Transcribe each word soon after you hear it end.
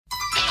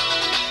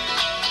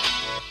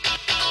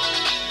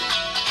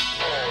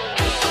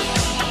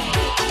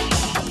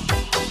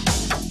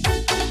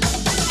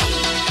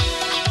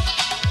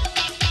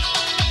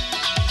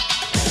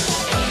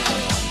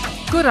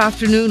Good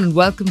afternoon and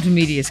welcome to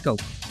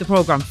Mediascope, the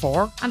programme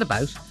for and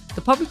about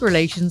the public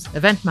relations,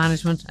 event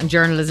management and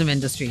journalism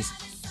industries.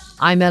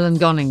 I'm Ellen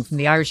Gunning from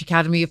the Irish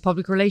Academy of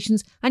Public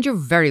Relations and you're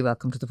very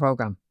welcome to the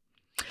programme.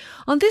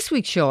 On this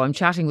week's show I'm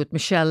chatting with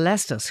Michelle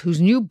Lestos,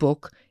 whose new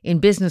book, In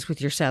Business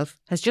with Yourself,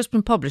 has just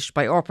been published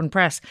by Orphan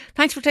Press.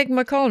 Thanks for taking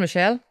my call,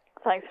 Michelle.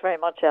 Thanks very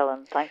much,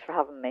 Ellen. Thanks for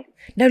having me.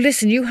 Now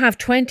listen, you have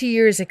 20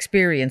 years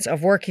experience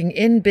of working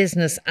in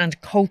business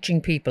and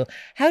coaching people.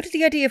 How did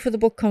the idea for the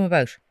book come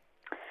about?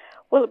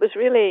 Well, it was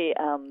really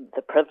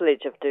the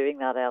privilege of doing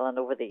that, Ellen,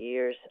 over the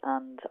years.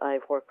 And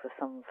I've worked with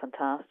some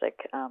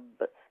fantastic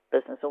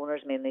business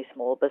owners, mainly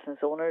small business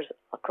owners,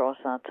 across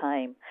that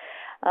time.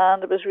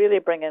 And it was really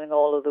bringing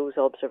all of those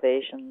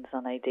observations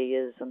and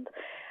ideas. And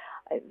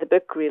the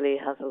book really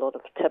has a lot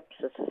of tips.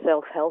 It's a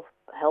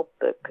self-help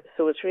book.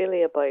 So it's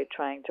really about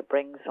trying to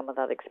bring some of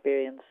that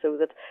experience so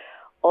that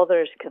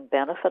others can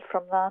benefit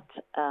from that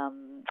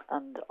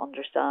and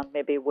understand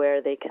maybe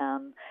where they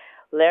can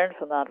learn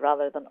from that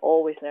rather than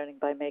always learning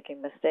by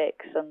making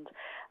mistakes. And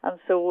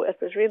so it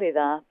was really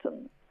that.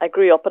 And I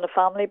grew up in a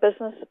family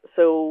business,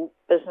 so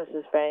business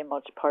is very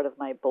much part of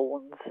my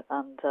bones.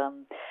 And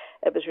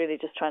it was really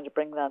just trying to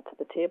bring that to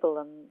the table.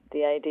 And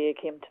the idea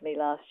came to me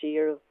last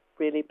year of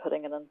really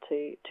putting it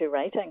into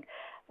writing,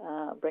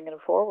 bringing it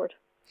forward.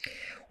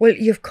 Well,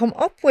 you've come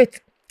up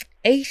with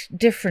 8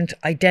 different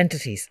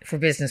identities for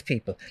business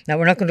people. Now,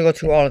 we're not going to go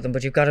through all of them,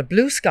 but you've got a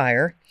blue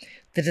skyer,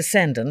 the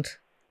descendant,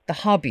 the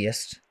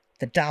hobbyist,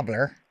 the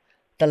dabbler,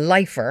 the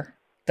lifer,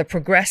 the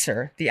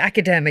progressor, the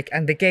academic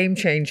and the game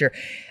changer.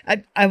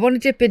 I want to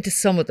dip into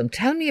some of them.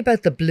 Tell me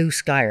about the blue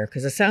skyer,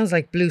 because it sounds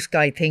like blue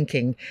sky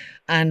thinking.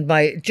 And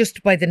by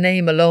the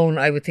name alone,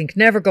 I would think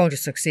never going to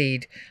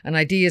succeed. An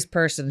ideas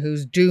person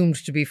who's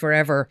doomed to be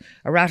forever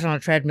a rat on a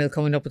treadmill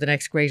coming up with the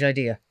next great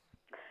idea.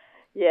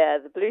 Yeah,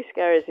 the blue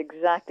skyer is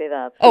exactly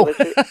that. So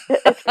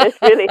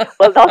it's really,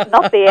 well,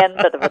 not the end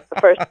bit of it,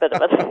 the first bit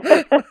of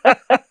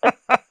it.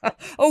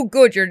 Oh,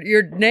 good.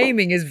 Your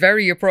naming is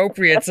very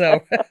appropriate.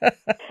 So,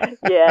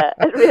 yeah,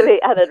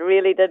 it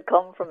really did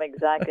come from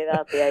exactly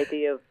that, the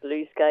idea of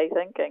blue sky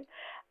thinking.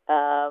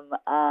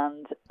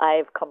 And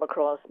I've come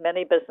across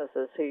many business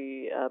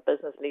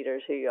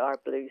leaders who are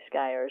blue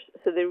skyers.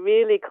 So they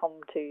really come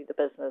to the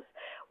business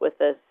with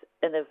this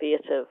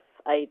innovative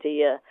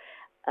idea.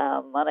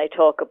 And I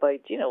talk about,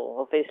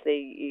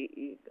 obviously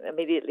you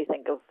immediately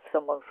think of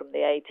someone from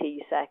the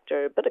IT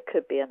sector, but it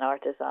could be an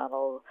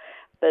artisanal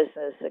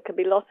business. It could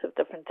be lots of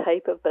different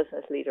type of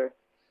business leader.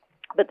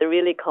 But they're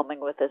really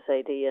coming with this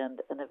idea and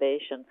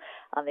innovation,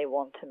 and they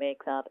want to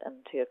make that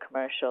into a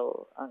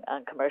commercial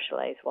and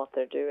commercialize what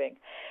they're doing.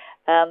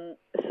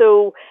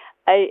 So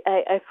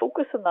I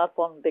focus on that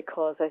one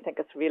because I think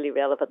it's really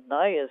relevant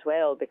now as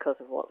well because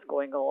of what's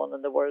going on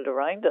in the world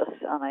around us.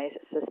 And I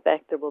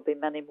suspect there will be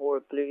many more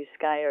blue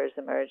skyers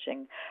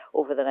emerging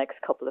over the next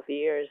couple of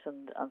years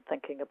and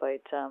thinking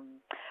about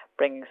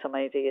bringing some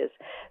ideas.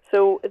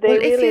 So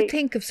if you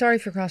think of, sorry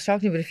for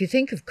cross-talking, but if you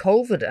think of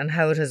COVID and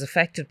how it has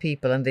affected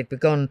people and they've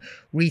begun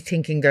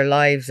rethinking their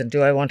lives and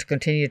do I want to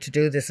continue to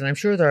do this? And I'm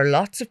sure there are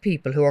lots of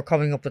people who are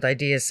coming up with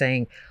ideas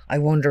saying, I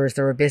wonder, is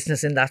there a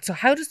business in that? So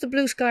how does the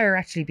blue skyer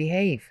actually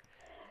behave?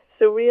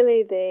 So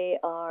really they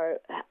are,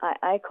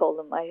 I call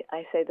them,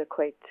 I say they're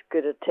quite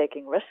good at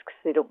taking risks.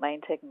 They don't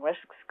mind taking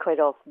risks. Quite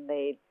often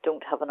they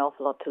don't have an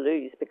awful lot to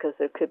lose because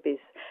there could be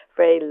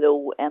very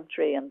low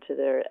entry into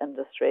their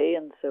industry,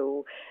 and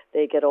so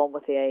they get on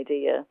with the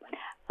idea.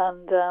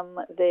 And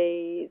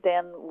they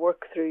then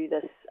work through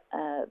this.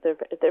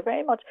 They're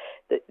very much,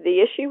 the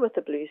issue with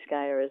the blue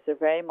skyer is they're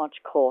very much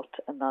caught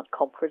in that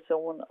comfort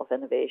zone of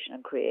innovation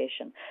and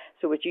creation.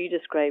 So what you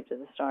described at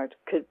the start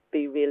could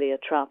be really a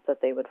trap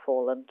that they would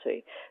fall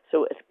into.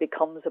 So it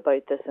becomes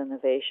about this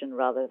innovation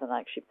rather than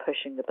actually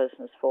pushing the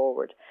business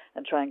forward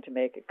and trying to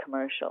make it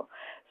commercial.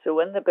 So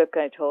in the book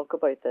I talk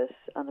about this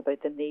and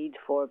about the need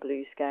for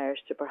blue skyers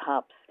to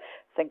perhaps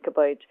think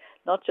about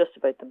not just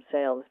about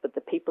themselves but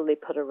the people they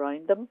put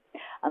around them,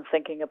 and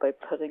thinking about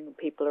putting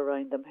people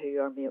around them who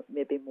are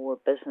maybe more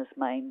business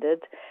minded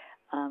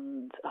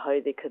and how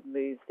they could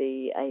move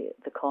the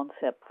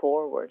concept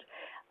forward.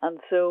 And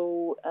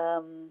so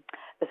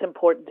it's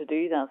important to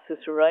do that. So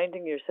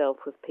surrounding yourself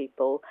with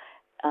people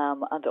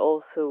and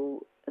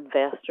also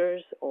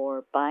investors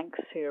or banks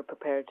who are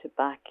prepared to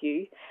back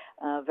you,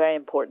 very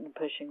important in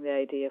pushing the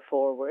idea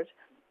forward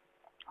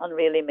and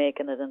really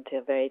making it into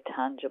a very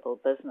tangible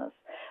business.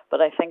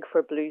 But I think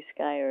for blue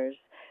skyers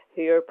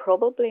who are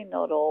probably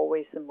not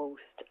always the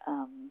most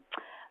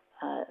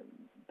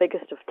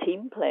biggest of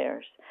team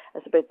players,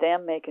 it's about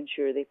them making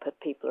sure they put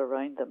people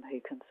around them who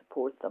can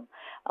support them.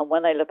 And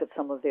when I look at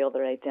some of the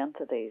other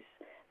identities,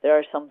 there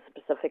are some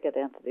specific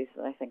identities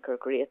that I think are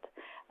great,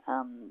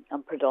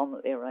 and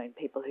predominantly around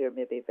people who are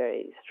maybe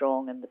very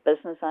strong in the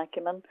business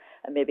acumen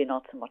and maybe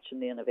not so much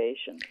in the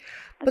innovation.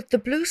 But the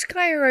blue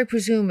skyer, I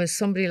presume, is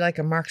somebody like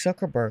a Mark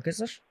Zuckerberg,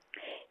 is it?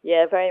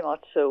 Yeah, very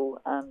much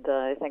so. And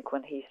I think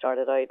when he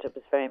started out, it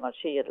was very much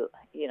he had,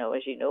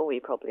 as you know, he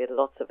probably had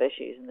lots of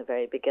issues in the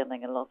very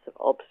beginning and lots of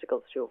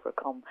obstacles to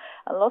overcome,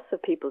 and lots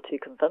of people to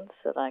convince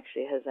that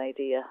actually his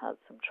idea had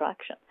some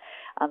traction.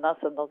 And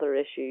that's another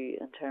issue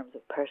in terms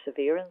of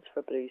perseverance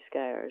for Blue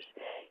Skiers.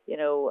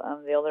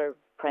 And the other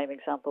prime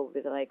example would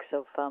be the likes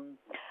of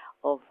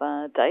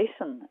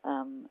Dyson,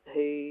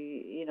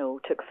 who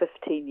took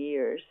 15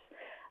 years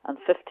and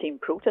 15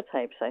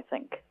 prototypes, I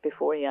think,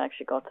 before he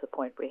actually got to the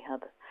point where he had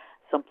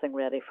something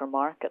ready for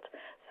market.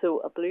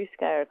 So a Blue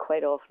Skier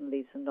quite often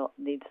needs an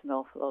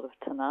awful lot of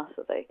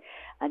tenacity,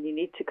 and you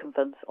need to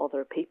convince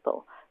other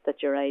people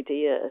that your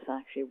idea is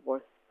actually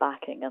worth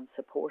backing and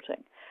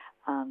supporting.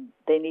 And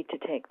they need to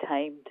take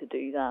time to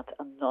do that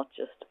and not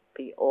just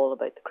be all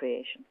about the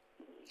creation.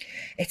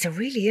 It's a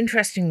really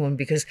interesting one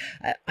because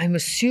I'm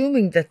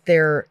assuming that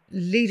their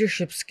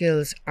leadership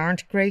skills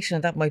aren't great,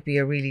 and that might be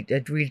a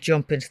real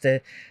jump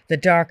into the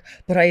dark.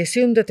 But I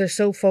assume that they're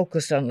so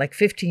focused on like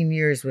 15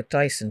 years with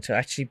Dyson to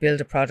actually build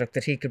a product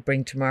that he could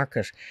bring to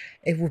market.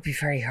 It would be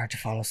very hard to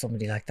follow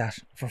somebody like that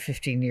for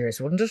 15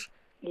 years, wouldn't it?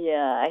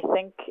 Yeah, I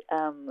think,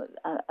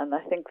 and I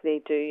think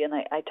they do, and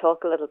I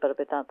talk a little bit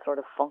about that sort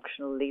of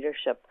functional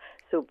leadership.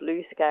 So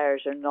Blue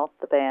Skiers are not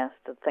the best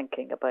at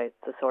thinking about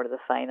the sort of the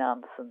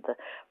finance and the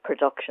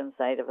production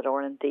side of it,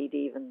 or indeed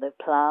even the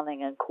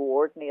planning and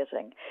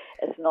coordinating.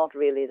 It's not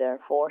really their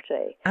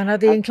forte. And are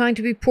they inclined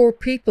to be poor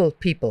people,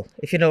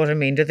 if you know what I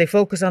mean? Do they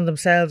focus on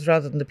themselves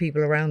rather than the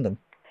people around them?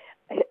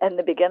 In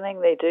the beginning,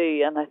 they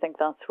do, and I think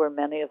that's where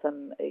many of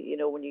them,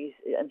 when you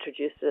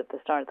introduced it at the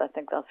start, I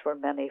think that's where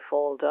many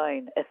fall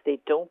down. If they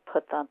don't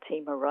put that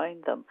team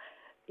around them,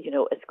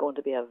 it's going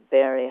to be a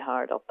very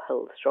hard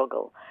uphill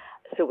struggle.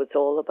 So it's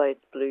all about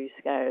Blue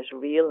Skiers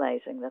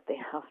realising that they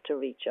have to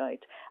reach out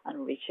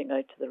and reaching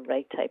out to the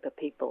right type of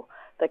people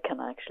that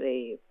can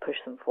actually push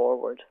them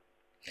forward.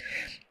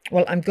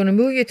 Well, I'm going to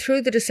move you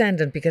through The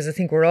Descendant because I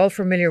think we're all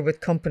familiar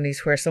with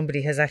companies where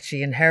somebody has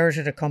actually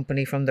inherited a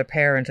company from their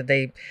parent and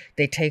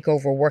they take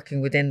over working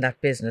within that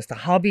business. The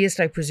hobbyist,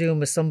 I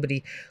presume, is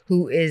somebody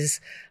who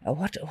is,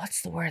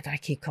 what's the word that I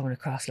keep coming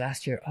across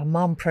last year? A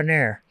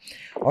mompreneur,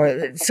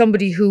 or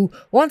somebody who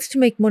wants to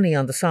make money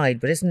on the side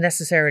but isn't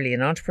necessarily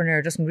an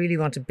entrepreneur, doesn't really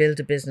want to build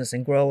a business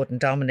and grow it and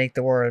dominate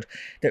the world.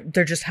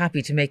 They're just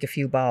happy to make a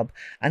few bob.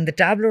 And the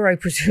dabbler, I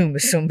presume,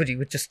 is somebody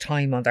with just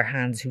time on their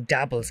hands who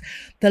dabbles.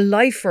 The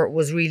lifer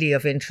was really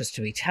of interest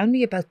to me. Tell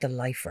me about the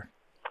lifer.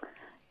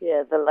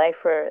 Yeah, the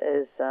lifer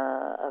is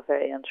a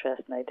very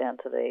interesting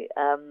identity.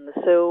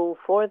 So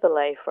for the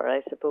lifer,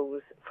 I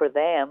suppose, for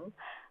them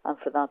and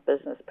for that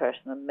business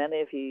person, and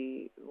many of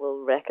you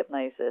will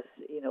recognise this,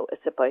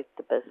 it's about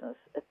the business.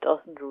 It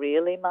doesn't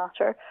really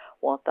matter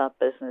what that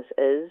business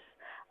is.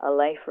 A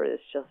lifer is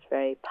just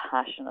very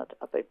passionate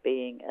about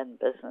being in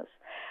business.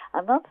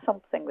 And that's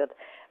something that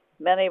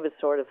many would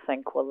sort of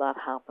think, well, that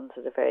happens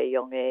at a very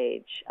young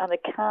age, and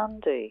it can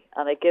do.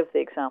 And I give the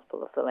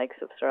example of the likes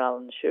of Sir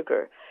Alan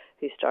Sugar,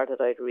 who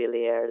started out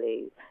really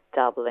early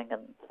dabbling,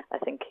 and I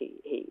think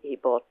he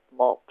bought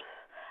mops,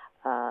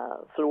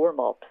 floor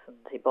mops, and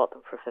he bought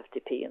them for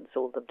 50p and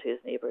sold them to his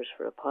neighbours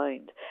for £1.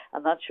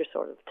 And that's your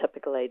sort of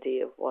typical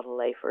idea of what a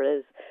lifer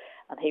is.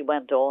 And he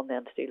went on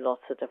then to do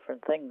lots of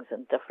different things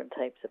in different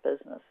types of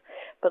business.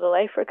 But a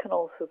lifer can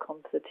also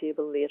come to the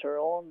table later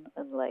on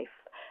in life.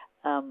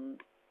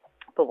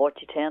 But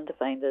what you tend to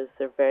find is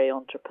they're very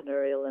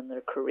entrepreneurial in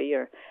their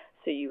career.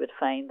 So you would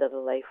find that a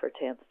lifer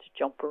tends to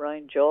jump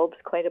around jobs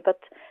quite a bit.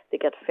 They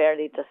get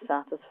fairly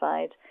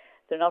dissatisfied.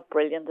 They're not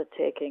brilliant at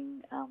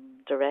taking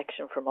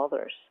direction from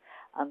others.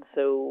 And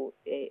so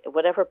at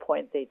whatever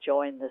point they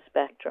join the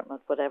spectrum, at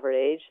whatever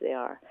age they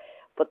are,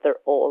 but they're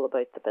all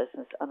about the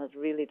business, and it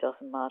really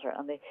doesn't matter.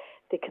 And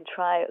they can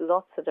try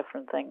lots of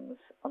different things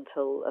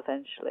until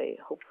eventually,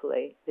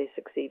 hopefully, they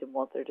succeed in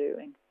what they're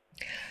doing.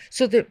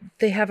 So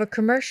they have a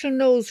commercial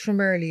nose from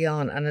early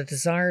on and a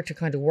desire to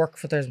kind of work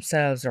for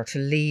themselves or to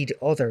lead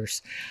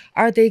others.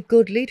 Are they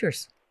good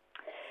leaders?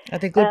 Are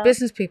they good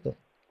business people?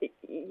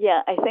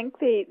 Yeah, I think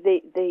they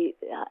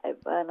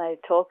and I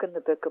talk in the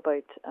book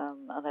about,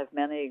 and I have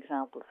many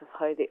examples of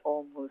how they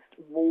almost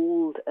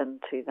mould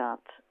into that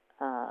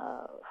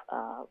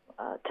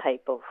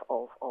type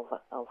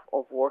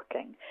of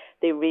working.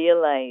 They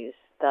realise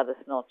that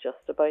it's not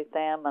just about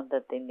them and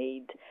that they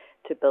need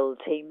to build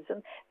teams,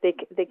 and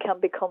they can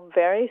become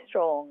very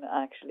strong,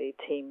 actually,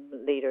 team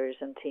leaders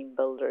and team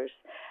builders,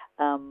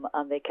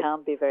 and they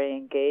can be very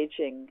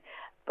engaging,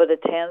 but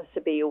it tends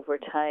to be over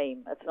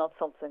time. It's not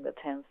something that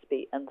tends to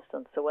be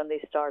instant. So when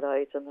they start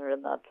out and they're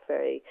in that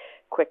very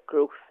quick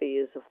growth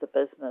phase of the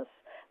business,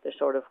 they're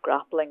sort of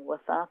grappling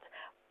with that.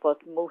 But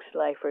most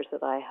lifers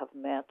that I have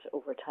met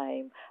over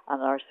time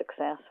and are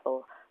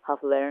successful have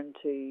learned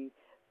to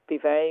be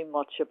very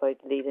much about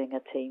leading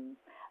a team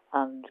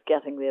and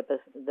getting the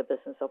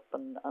business up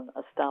and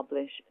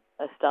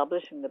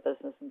establishing the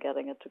business and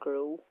getting it to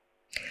grow.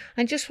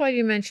 And just while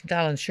you mentioned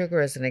Alan Sugar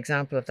as an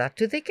example of that,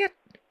 do they get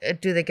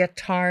Do they get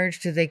tired?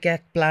 Do they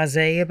get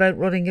blasé about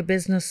running a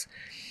business?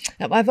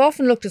 I've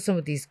often looked at some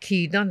of these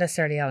key, not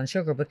necessarily Alan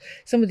Sugar, but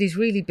some of these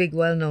really big,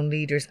 well-known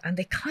leaders, and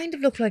they kind of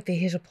look like they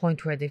hit a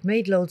point where they've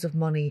made loads of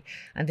money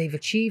and they've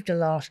achieved a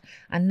lot,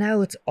 and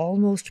now it's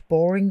almost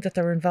boring that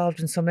they're involved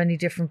in so many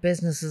different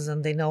businesses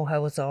and they know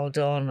how it's all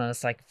done, and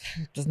it's like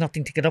there's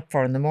nothing to get up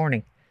for in the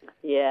morning.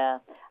 Yeah,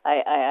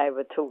 I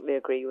would totally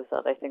agree with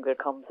that. I think there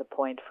comes a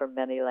point for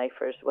many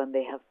lifers when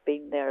they have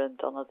been there and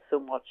done it so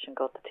much and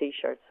got the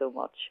T-shirt so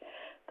much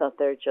that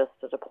they're just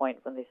at a point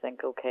when they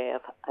think, okay,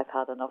 I've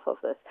had enough of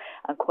this.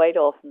 And quite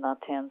often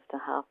that tends to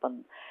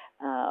happen,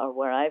 or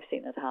where I've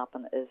seen it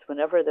happen, is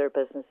whenever their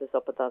business is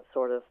up at that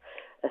sort of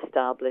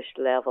established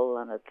level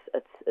and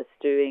it's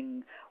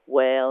doing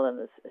well and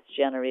it's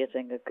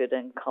generating a good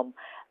income,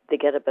 they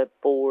get a bit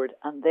bored,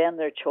 and then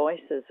their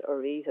choices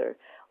are either,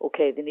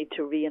 okay, they need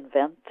to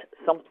reinvent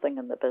something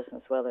in the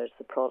business, whether it's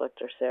the product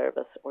or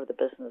service or the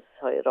business,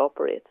 how it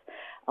operates.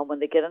 And when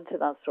they get into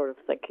that sort of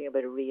thinking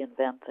about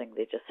reinventing,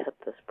 they just hit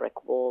this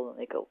brick wall and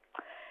they go,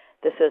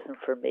 this isn't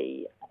for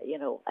me.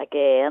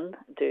 Again,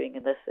 doing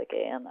this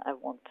again, I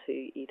want to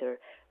either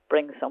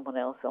bring someone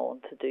else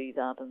on to do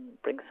that and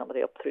bring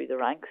somebody up through the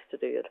ranks to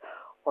do it,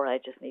 or I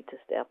just need to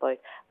step out.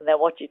 And then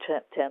what you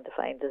tend to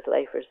find is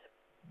lifers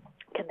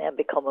can then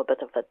become a bit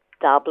of a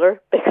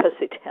dabbler because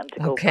they tend to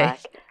go back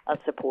and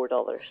support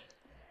others.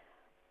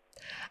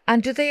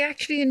 And do they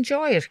actually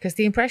enjoy it? Because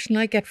the impression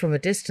I get from a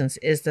distance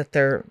is that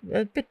they're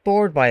a bit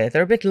bored by it.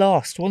 They're a bit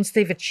lost. Once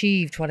they've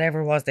achieved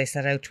whatever it was they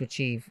set out to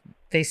achieve,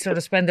 they sort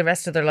of spend the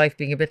rest of their life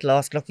being a bit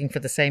lost, looking for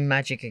the same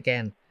magic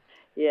again.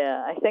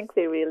 Yeah, I think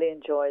they really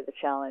enjoy the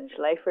challenge.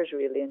 Lifers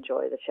really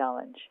enjoy the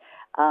challenge.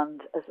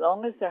 And as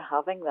long as they're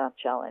having that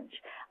challenge,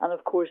 and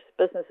of course,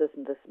 business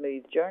isn't a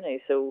smooth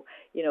journey. So,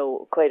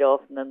 quite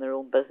often in their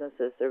own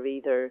businesses, they're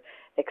either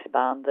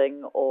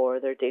expanding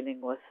or they're dealing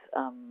with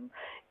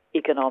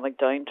economic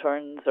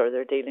downturns or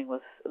they're dealing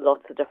with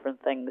lots of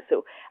different things.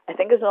 So I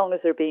think as long as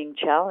they're being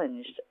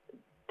challenged,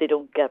 they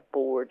don't get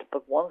bored.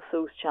 But once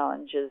those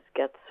challenges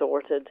get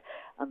sorted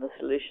and the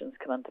solutions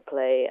come into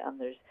play and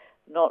there's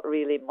not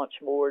really much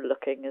more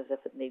looking as if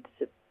it needs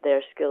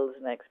their skills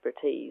and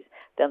expertise,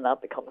 then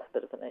that becomes a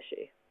bit of an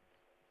issue.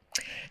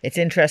 It's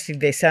interesting.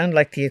 They sound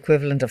like the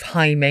equivalent of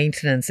high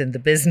maintenance in the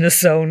business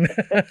zone.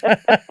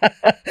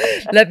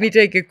 Let me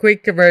take a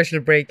quick commercial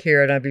break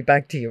here and I'll be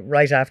back to you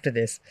right after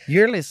this.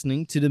 You're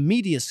listening to the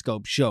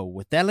Mediascope Show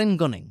with Ellen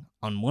Gunning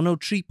on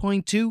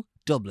 103.2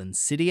 Dublin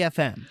City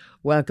FM.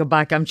 Welcome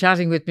back. I'm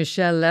chatting with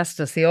Michelle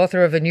Lestas, the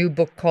author of a new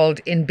book called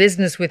In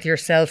Business with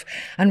Yourself.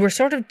 And we're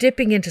sort of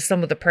dipping into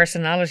some of the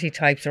personality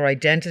types or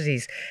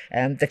identities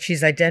that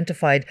she's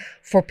identified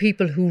for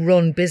people who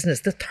run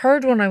business. The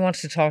third one I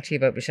wanted to talk to you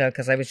about, Michelle,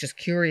 because I was just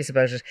curious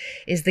about it,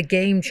 is the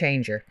game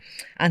changer.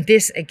 And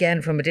this,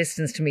 again, from a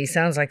distance to me,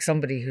 sounds like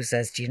somebody who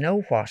says, do you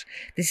know what?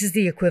 This is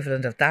the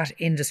equivalent of that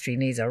industry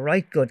needs a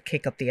right good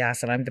kick up the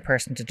ass and I'm the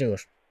person to do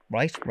it.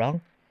 Right?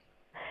 Wrong?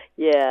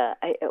 Yeah,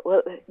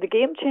 the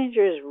game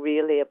changer is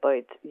really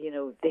about,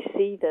 they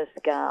see this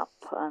gap,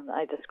 and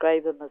I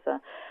describe them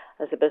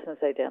as a business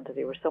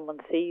identity where someone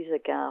sees a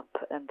gap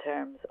in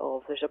terms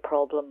of there's a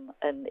problem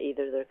in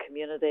either their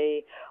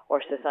community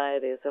or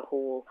society as a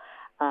whole,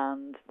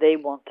 and they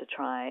want to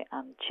try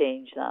and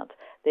change that.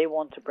 They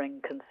want to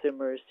bring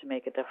consumers to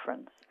make a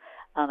difference.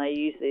 And I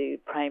use the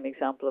prime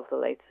example of the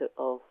likes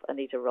of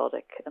Anita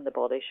Roddick in The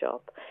Body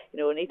Shop.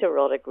 Anita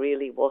Roddick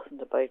really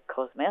wasn't about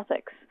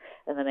cosmetics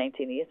in the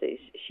 1980s.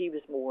 She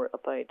was more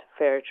about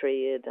fair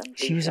trade and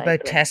she was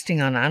about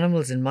testing on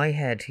animals in my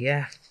head,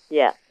 yeah.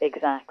 Yeah,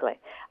 exactly.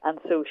 And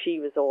so she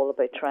was all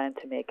about trying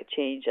to make a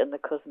change in the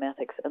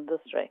cosmetics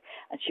industry,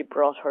 and she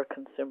brought her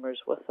consumers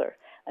with her,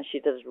 and she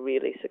did it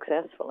really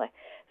successfully.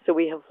 So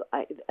we have,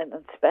 and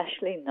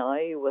especially now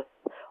with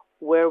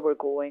where we're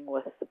going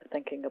with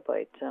thinking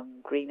about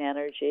green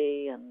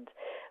energy and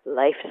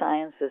life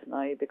sciences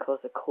now because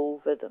of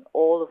COVID and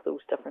all of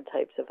those different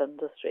types of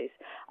industries,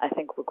 I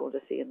think we're going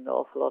to see an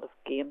awful lot of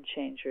game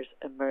changers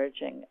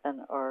emerging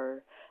in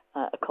our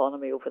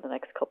economy over the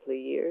next couple of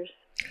years.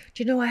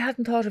 Do you know, I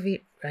hadn't thought of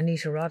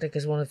Anita Roddick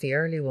as one of the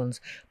early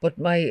ones, but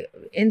my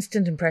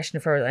instant impression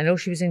of her, I know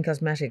she was in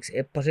cosmetics,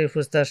 but it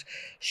was that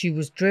she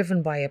was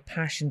driven by a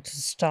passion to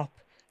stop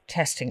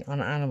testing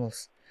on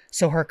animals.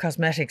 So her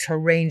cosmetics, her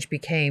range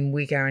became,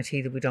 we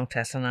guarantee that we don't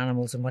test on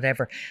animals and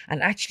whatever.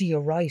 And actually,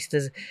 you're right.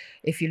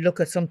 If you look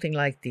at something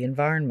like the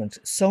environment,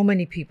 so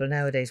many people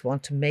nowadays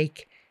want to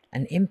make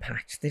an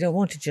impact. They don't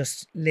want to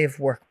just live,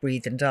 work,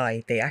 breathe and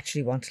die. They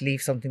actually want to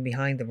leave something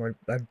behind them or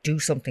do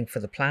something for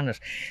the planet.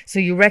 So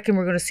you reckon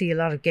we're going to see a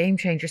lot of game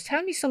changers.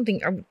 Tell me something,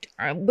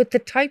 with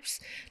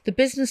the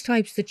business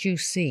types that you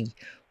see,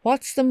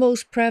 what's the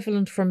most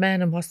prevalent for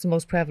men and what's the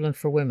most prevalent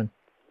for women?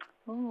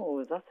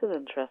 Oh, that's an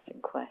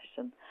interesting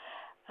question.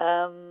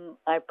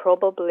 I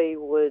probably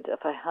would,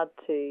 if I had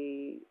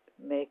to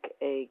make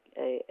a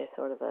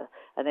sort of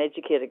an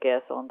educated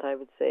guess on it, I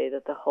would say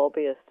that the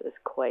hobbyist is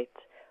quite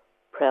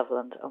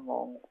prevalent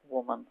among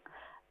women.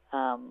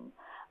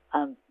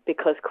 And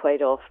because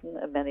quite often,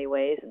 in many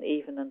ways, and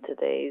even in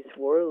today's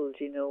world,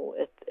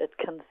 it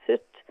can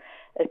suit.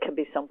 It can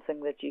be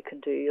something that you can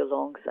do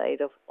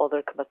alongside of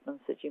other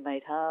commitments that you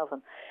might have.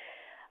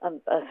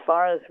 And as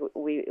far as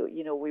we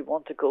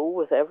want to go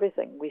with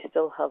everything, we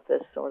still have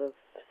this sort of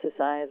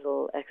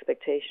societal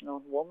expectation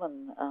on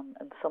women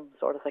in some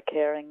sort of a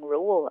caring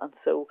role. And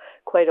so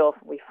quite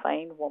often we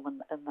find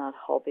women in that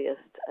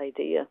hobbyist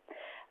idea,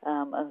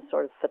 and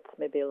sort of fits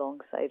maybe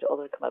alongside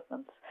other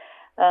commitments.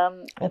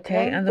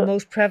 Okay, and the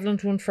most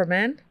prevalent one for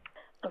men?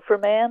 For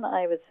men,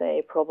 I would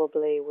say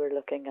probably we're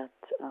looking at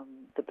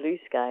the blue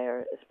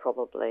skier is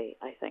probably,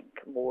 I think,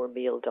 more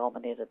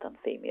male-dominated than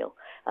female.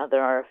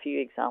 There are a few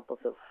examples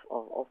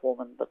of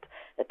women, but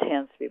it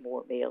tends to be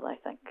more male, I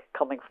think,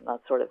 coming from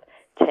that sort of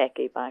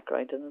techie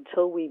background. And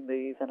until we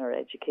move in our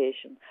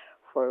education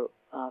for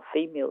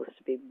females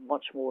to be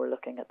much more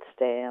looking at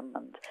STEM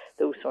and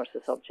those sorts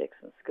of subjects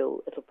in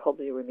school, it'll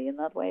probably remain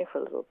that way for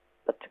a little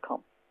bit to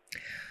come.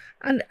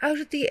 And out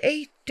of the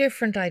 8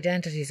 different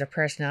identities or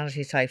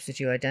personality types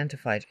that you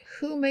identified,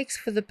 who makes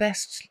for the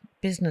best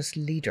business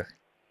leader?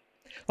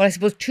 Well, I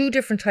suppose 2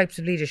 different types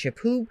of leadership.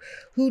 Who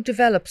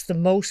develops the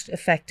most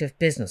effective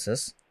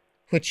businesses,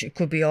 which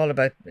could be all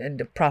about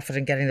the profit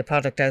and getting the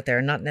product out there,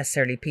 and not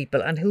necessarily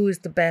people, and who is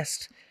the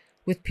best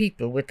with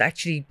people, with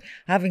actually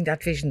having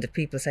that vision that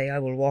people say, I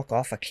will walk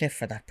off a cliff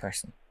for that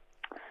person?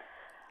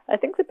 I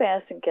think the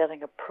best in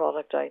getting a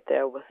product out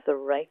there with the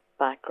right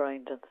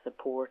background and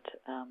support,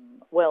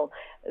 well,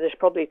 there's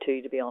probably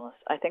 2, to be honest.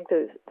 I think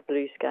the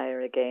blue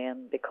skier,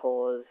 again,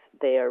 because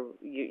they are,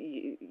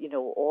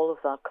 all of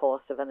that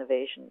cost of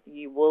innovation,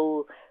 you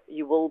will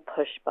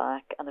push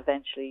back, and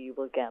eventually you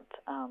will get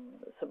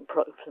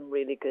some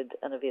really good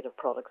innovative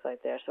products out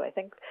there. So I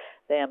think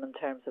them in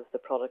terms of the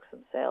products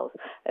themselves.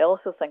 I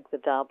also think the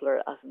dabbler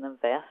as an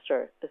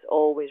investor is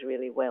always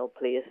really well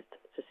placed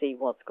to see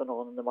what's going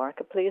on in the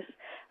marketplace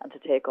and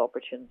to take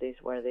opportunities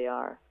where they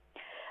are.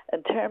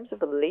 In terms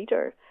of a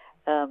leader,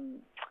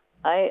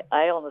 I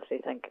honestly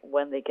think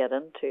when they get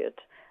into it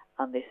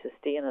and they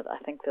sustain it, I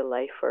think the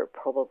lifer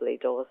probably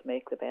does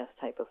make the best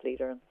type of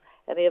leader. And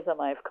any of them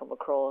I've come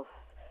across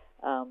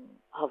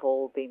have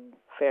all been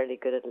fairly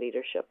good at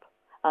leadership.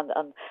 And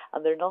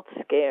they're not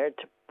scared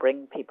to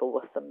bring people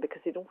with them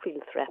because they don't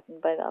feel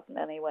threatened by that in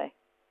any way.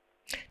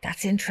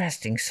 That's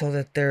interesting, so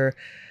that they're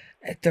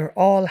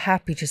all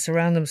happy to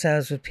surround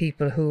themselves with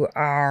people who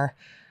are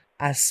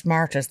as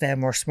smart as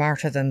them or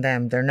smarter than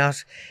them. They're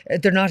not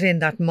in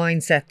that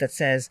mindset that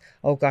says,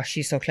 oh gosh,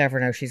 she's so clever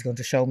now, she's going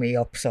to show me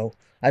up, so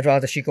I'd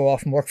rather she go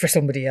off and work for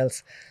somebody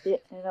else. Yeah,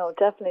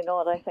 definitely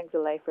not. I think the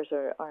lifers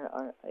are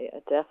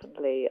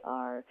definitely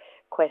are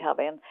quite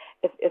happy. And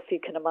if you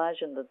can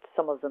imagine that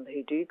some of them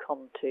who do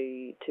come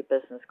to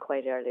business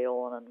quite early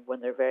on and when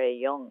they're very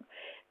young,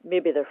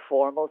 maybe their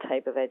formal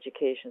type of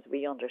educations,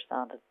 we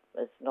understand it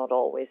is not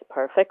always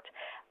perfect.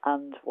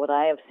 And what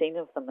I have seen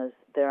of them is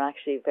they're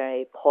actually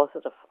very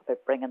positive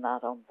about bringing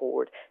that on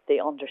board. They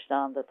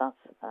understand that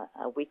that's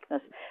a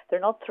weakness. They're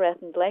not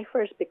threatened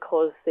lifers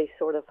because they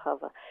sort of have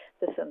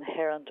this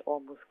inherent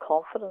almost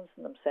confidence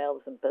in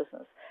themselves in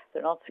business.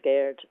 They're not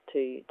scared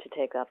to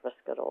take that risk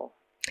at all.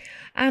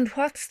 And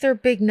what's their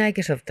big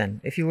negative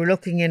then? If you were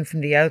looking in from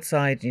the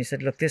outside and you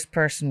said, look, this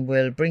person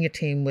will bring a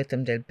team with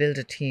them, they'll build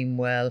a team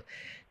well,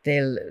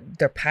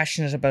 they're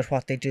passionate about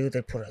what they do,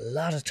 they'll put a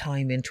lot of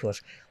time into it.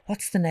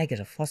 What's the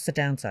negative? What's the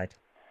downside?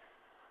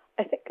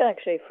 I think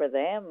actually for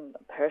them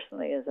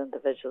personally as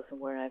individuals and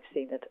where I've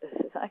seen it,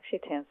 it actually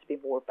tends to be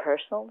more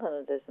personal than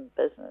it is in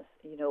business.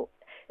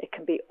 It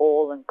can be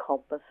all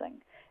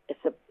encompassing.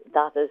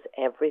 That is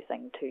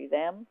everything to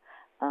them.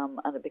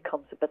 And it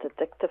becomes a bit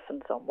addictive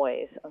in some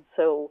ways. And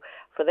so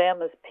for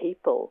them as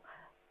people,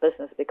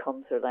 business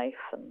becomes their life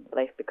and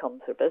life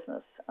becomes their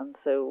business. And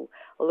so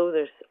although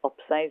there's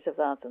upsides of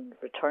that and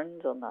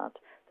returns on that,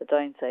 the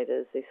downside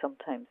is they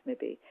sometimes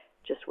maybe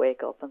just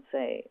wake up and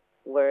say,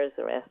 where is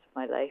the rest of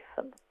my life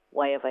and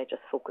why have I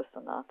just focused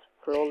on that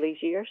for all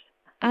these years?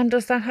 And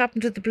does that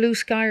happen to the blue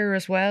skier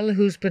as well,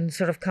 who's been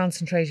sort of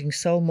concentrating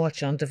so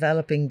much on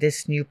developing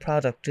this new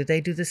product? Do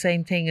they do the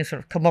same thing and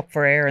sort of come up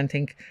for air and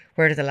think,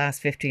 where did the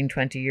last 15,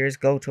 20 years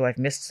go to? I've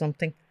missed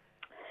something?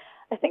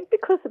 I think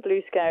because the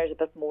blue skier is a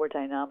bit more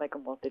dynamic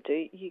in what they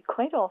do, you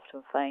quite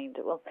often find,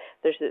 well,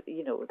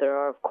 there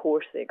are of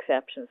course the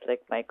exceptions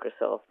like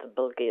Microsoft and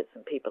Bill Gates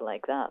and people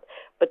like that.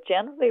 But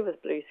generally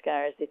with blue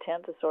skiers, they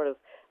tend to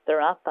they're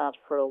at that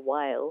for a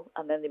while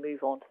and then they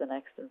move on to the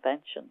next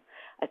invention.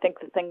 I think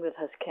the thing that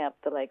has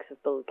kept the likes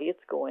of Bill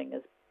Gates going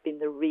has been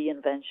the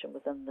reinvention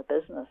within the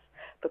business.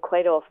 But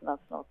quite often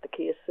that's not the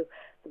case. So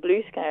the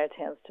blue skier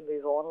tends to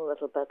move on a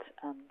little bit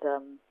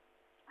and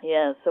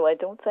so I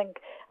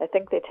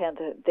think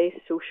they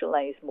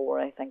socialize more,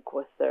 I think,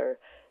 with their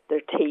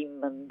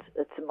team, and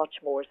it's a much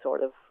more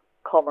sort of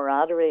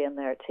camaraderie in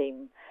their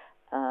team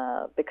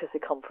because they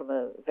come from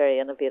a very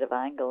innovative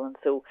angle, and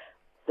so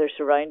they're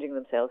surrounding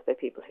themselves by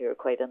people who are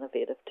quite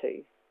innovative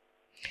too.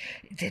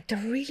 They're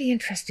really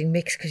interesting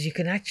mix because you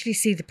can actually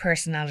see the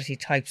personality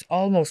types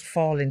almost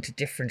fall into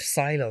different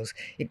silos.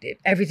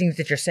 Everything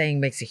that you're saying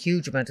makes a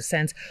huge amount of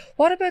sense.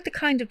 What about the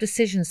kind of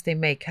decisions they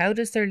make? How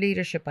does their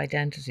leadership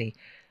identity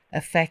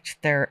affect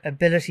their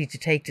ability to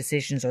take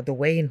decisions or the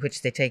way in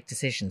which they take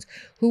decisions?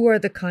 Who are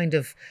the kind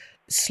of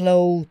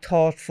slow,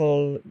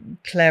 thoughtful,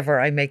 clever,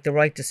 I make the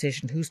right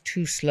decision? Who's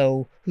too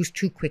slow? Who's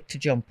too quick to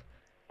jump?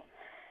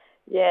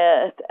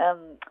 Yeah,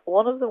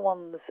 one of the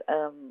ones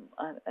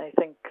I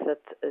think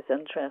that is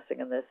interesting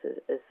in this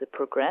is the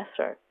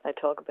progressor. I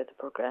talk about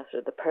the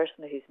progressor, the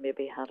person who's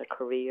maybe had a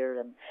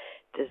career in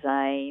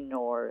design,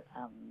 or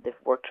they've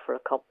worked for a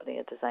company,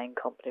 a design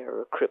company or a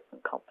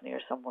recruitment company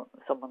or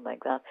someone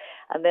like that,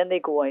 and then they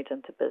go out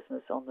into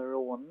business on their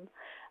own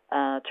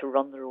to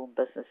run their own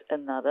business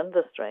in that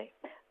industry,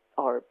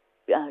 or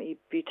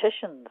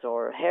beauticians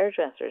or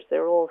hairdressers.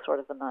 They're all sort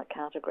of in that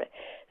category.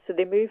 So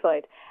they move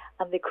out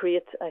and they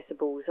create, I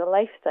suppose, a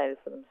lifestyle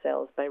for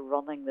themselves by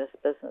running this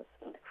business.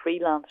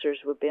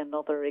 Freelancers would be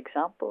another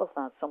example of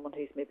that. Someone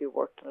who's maybe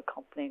worked in a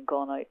company and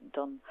gone out and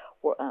done,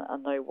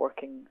 and now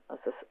working as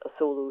a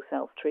solo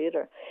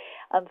self-trader.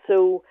 And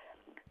so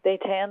they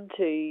tend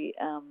to,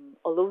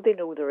 although they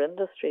know their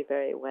industry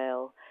very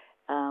well,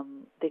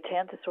 they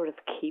tend to sort of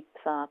keep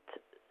that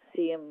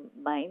same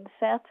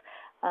mindset.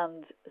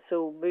 And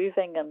so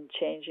moving and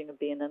changing and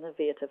being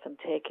innovative and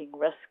taking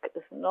risk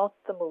is not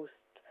the most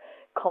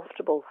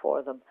comfortable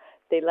for them.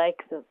 They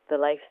like the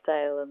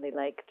lifestyle, and they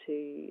like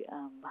to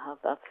have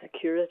that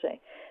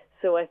security.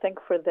 So I think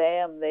for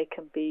them, they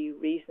can be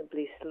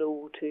reasonably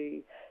slow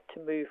to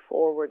move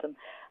forward.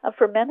 And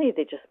for many,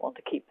 they just want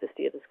to keep the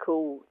status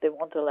quo. They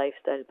want a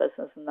lifestyle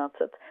business, and that's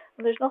it.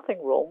 And there's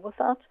nothing wrong with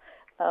that.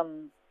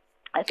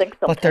 I think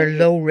sometimes... But they're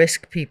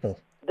low-risk people.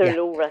 They're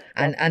low risk.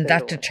 And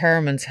that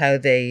determines how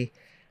they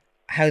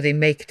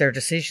make their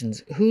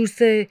decisions. Who's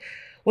the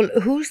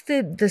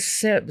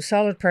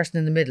solid person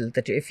in the middle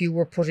that if you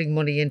were putting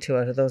money into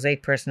out of those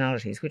 8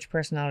 personalities, which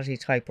personality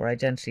type or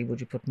identity would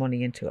you put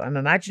money into? I'm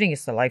imagining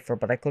it's the lifer,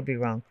 but I could be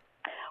wrong.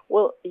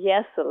 Well,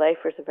 yes, the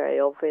lifer is a very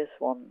obvious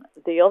one.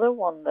 The other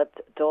one that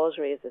does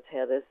raise its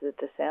head is the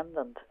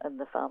descendant in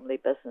the family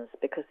business,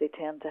 because they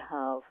tend to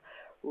have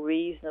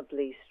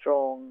reasonably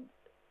strong,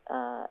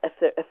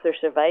 if they're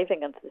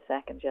surviving into the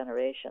second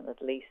generation,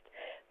 at least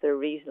they're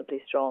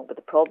reasonably strong. But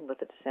the problem with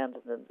the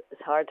descendant is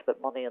it's hard to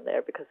put money in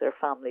there because they're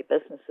family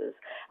businesses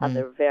and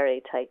they're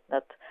very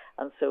tight-knit,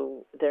 and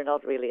so they're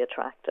not really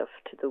attractive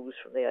to those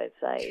from the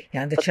outside.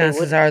 Yeah, and the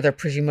chances are they're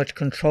pretty much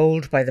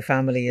controlled by the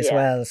family as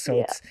well,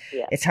 so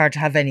it's hard to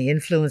have any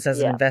influence as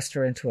an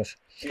investor into it.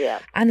 Yeah.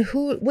 And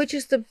which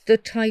is the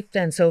type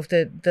then? So if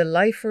the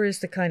lifer is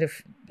the kind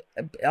of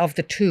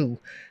the two,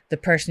 the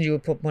person you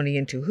would put money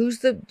into, who's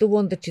the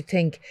one that you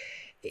think,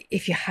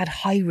 if you had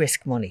high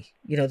risk money,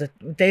 that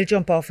they'll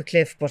jump off a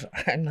cliff, but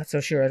I'm not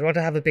so sure. I'd want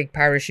to have a big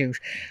parachute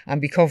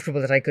and be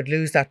comfortable that I could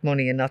lose that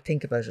money and not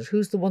think about it.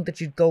 Who's the one that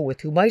you'd go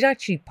with, who might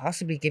actually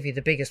possibly give you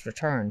the biggest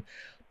return,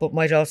 but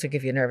might also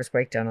give you a nervous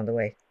breakdown on the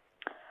way?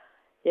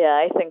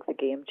 Yeah, I think the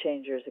game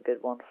changer is a good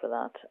one for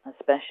that,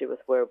 especially with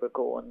where we're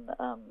going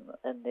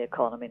in the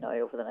economy now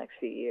over the next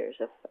few years.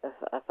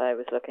 If I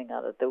was looking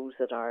at it, those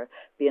that are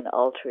being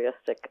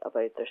altruistic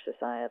about their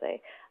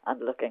society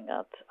and looking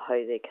at how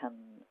they can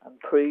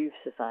improve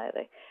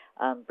society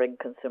and bring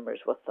consumers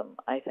with them,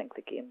 I think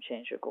the game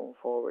changer going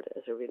forward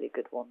is a really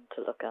good one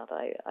to look at.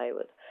 I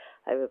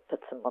would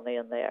put some money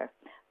in there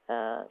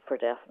for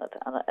definite.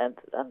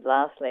 And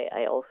lastly,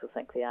 I also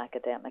think the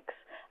academics.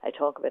 I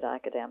talk about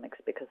academics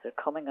because they're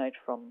coming out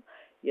from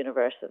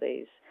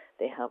universities.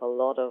 They have a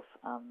lot of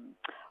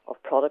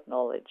product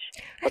knowledge.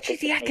 Actually,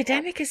 the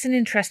academic is an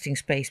interesting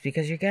space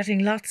because you're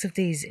getting lots of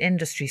these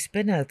industry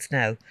spin-outs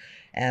now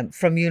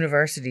from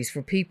universities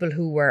for people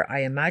who were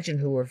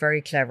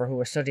very clever, who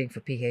were studying for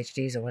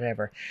PhDs or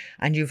whatever.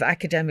 And you've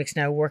academics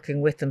now working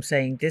with them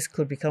saying, this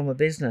could become a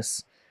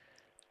business.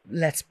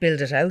 Let's build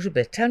it out a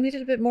bit. Tell me a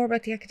little bit more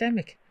about the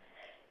academic.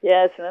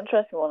 Yeah, it's an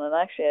interesting one, and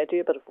actually I do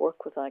a bit of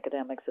work with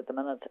academics at the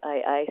minute.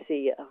 I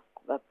see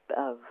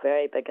a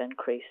very big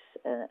increase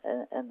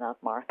in that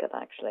market,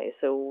 actually.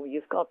 So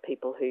you've got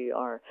people who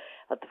are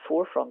at the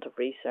forefront of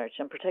research,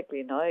 and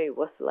particularly now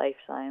with life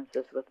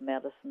sciences, with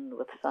medicine,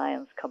 with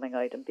science coming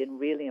out and being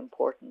really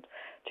important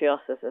to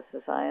us as a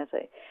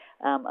society,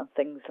 and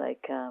things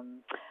like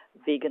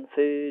vegan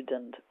food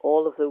and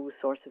all of those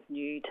sorts of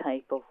new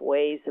type of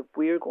ways that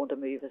we're going to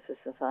move as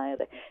a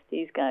society.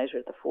 These guys are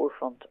at the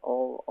forefront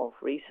of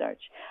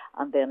research,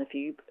 and then if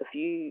you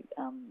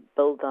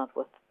build that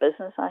with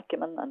business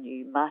acumen and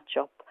you match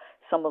up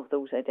some of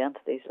those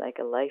identities like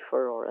a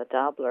lifer or a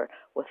dabbler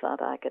with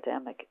that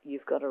academic,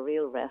 you've got a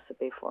real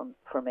recipe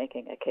for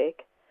making a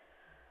cake.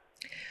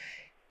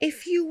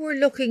 If you were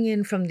looking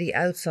in from the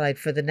outside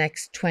for the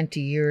next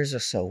 20 years or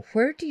so,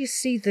 where do you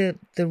see the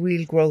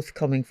real growth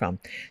coming from?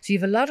 So you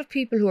have a lot of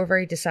people who are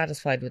very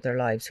dissatisfied with their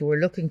lives, who are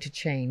looking to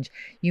change.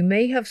 You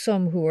may have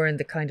some who are in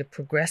the kind of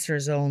progressor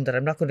zone that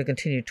I'm not going to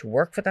continue to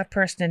work for that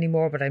person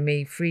anymore, but I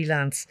may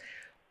freelance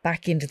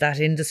back into that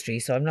industry,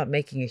 so I'm not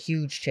making a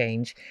huge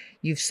change.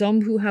 You've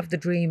some who have the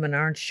dream and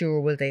aren't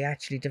sure, will they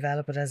actually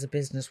develop it as a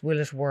business? Will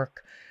it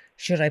work?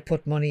 Should I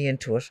put money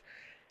into it?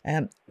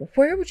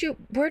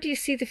 Where do you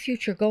see the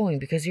future going?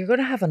 Because you're going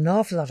to have an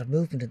awful lot of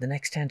movement in the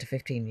next 10 to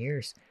 15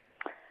 years.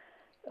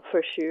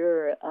 For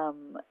sure.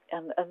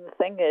 And the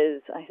thing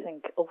is, I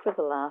think over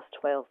the last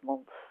 12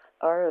 months,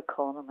 our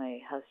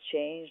economy has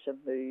changed and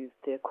moved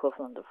the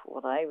equivalent of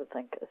what I would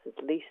think is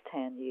at least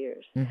 10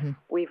 years. Mm-hmm.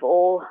 We've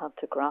all had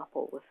to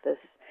grapple with this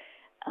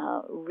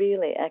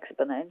really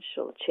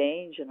exponential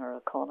change in our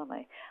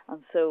economy.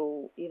 And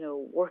so,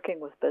 working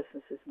with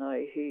businesses now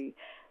who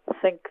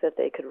think that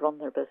they could run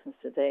their business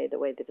today the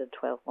way they did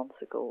 12 months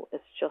ago,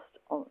 it's just,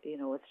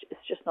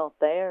 it's just not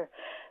there.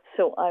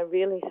 So I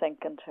really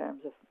think in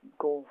terms of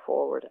going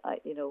forward, I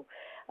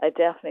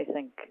definitely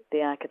think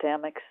the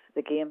academics,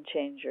 the game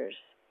changers,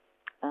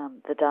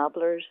 the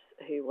dabblers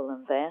who will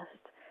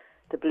invest,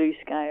 the blue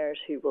skiers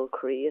who will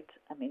create,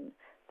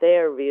 they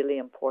are really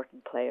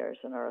important players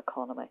in our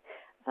economy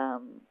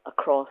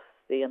across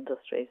the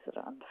industries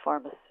and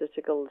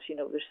pharmaceuticals.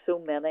 There's so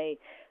many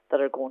that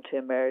are going to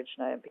emerge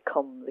now and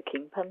become the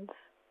kingpins.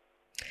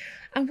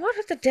 And what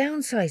are the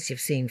downsides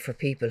you've seen for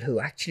people who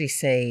actually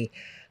say,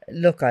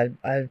 look,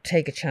 I'll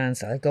take a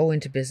chance, I'll go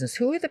into business?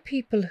 Who are the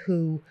people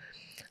who,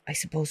 I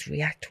suppose,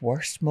 react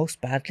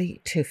most badly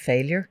to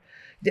failure?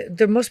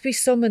 There must be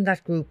some in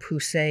that group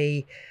who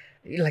say,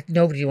 like,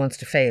 nobody wants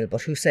to fail,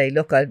 but who say,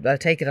 look, I'll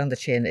take it on the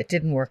chin. It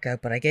didn't work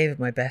out, but I gave it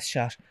my best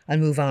shot. I'll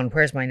move on.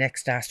 Where's my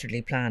next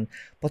dastardly plan?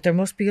 But there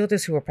must be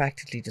others who are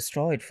practically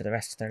destroyed for the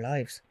rest of their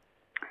lives.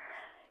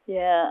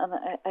 Yeah, and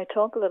I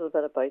talk a little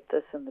bit about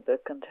this in the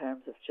book in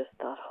terms of just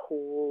that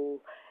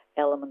whole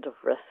element of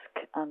risk.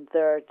 And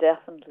there are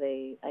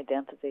definitely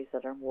identities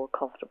that are more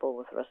comfortable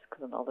with risk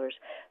than others.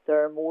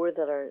 There are more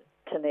that are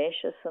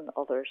tenacious than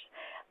others.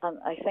 And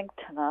I think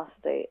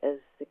tenacity is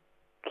the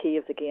key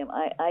of the game.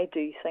 I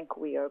do think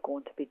we are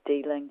going to be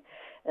dealing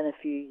in a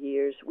few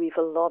years. We've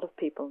a lot of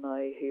people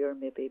now who are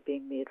maybe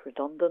being made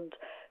redundant,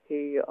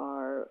 who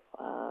are,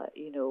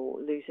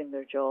 losing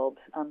their jobs.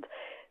 And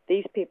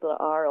these people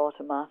are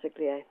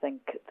automatically, I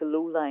think, the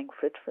low-lying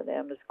fruit for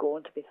them is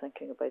going to be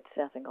thinking about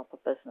setting up a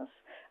business.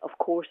 Of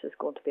course, it's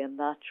going to be a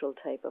natural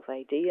type of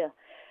idea.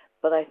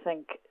 But I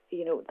think,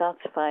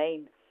 that's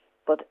fine.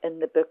 But in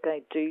the book,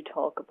 I do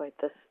talk about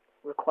this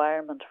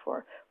requirement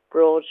for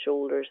broad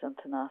shoulders and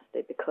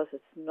tenacity, because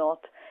it's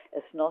not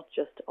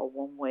just a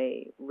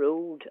one-way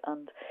road.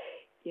 And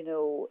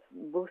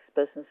most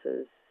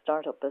businesses,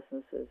 startup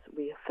businesses,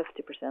 we have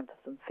 50%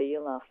 of them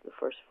fail after the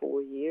first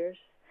 4 years,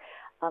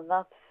 and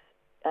that's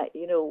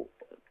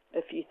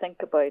if you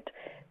think about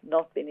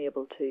not being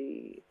able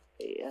to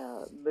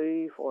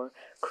move or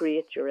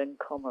create your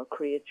income or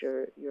create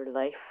your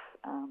life,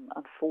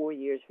 and 4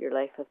 years of your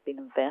life has been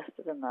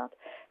invested in that,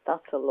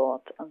 that's a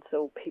lot. And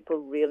so people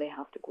really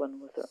have to go in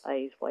with their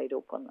eyes wide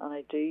open. And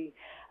I do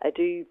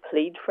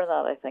plead for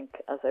that, I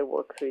think, as I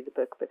work through the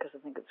book, because I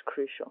think it's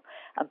crucial.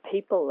 And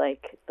people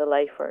like the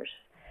lifers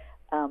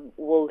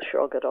will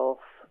shrug it off,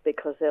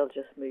 because they'll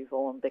just move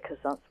on, because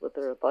that's what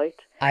they're about.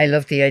 I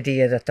love the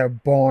idea that they're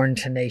born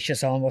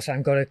tenacious almost.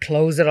 I'm going to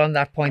close it on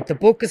that point. The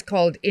book is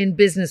called In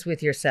Business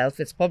with Yourself.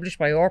 It's published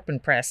by Orpin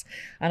Press.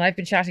 And I've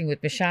been chatting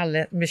with Michelle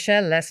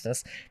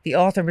Lestas, the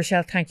author.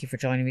 Michelle, thank you for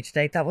joining me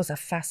today. That was a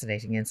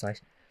fascinating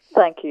insight.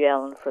 Thank you,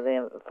 Ellen, for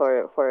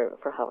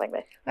having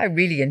me. I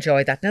really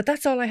enjoyed that. Now,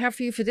 that's all I have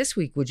for you for this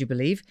week, would you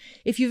believe?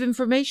 If you have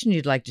information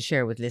you'd like to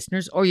share with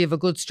listeners, or you have a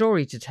good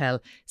story to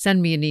tell,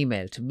 send me an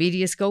email to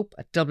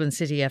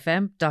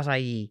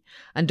mediascope@dublincityfm.ie.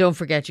 And don't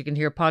forget, you can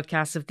hear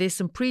podcasts of this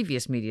and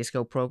previous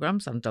Mediascope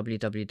programmes on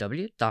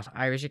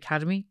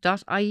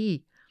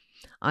www.irishacademy.ie.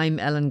 I'm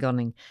Ellen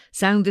Gunning.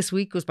 Sound this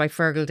week was by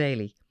Fergal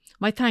Daly.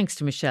 My thanks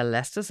to Michelle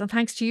Lestas, and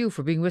thanks to you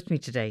for being with me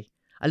today.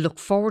 I look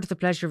forward to the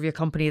pleasure of your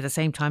company at the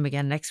same time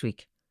again next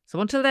week. So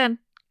until then,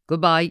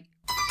 goodbye.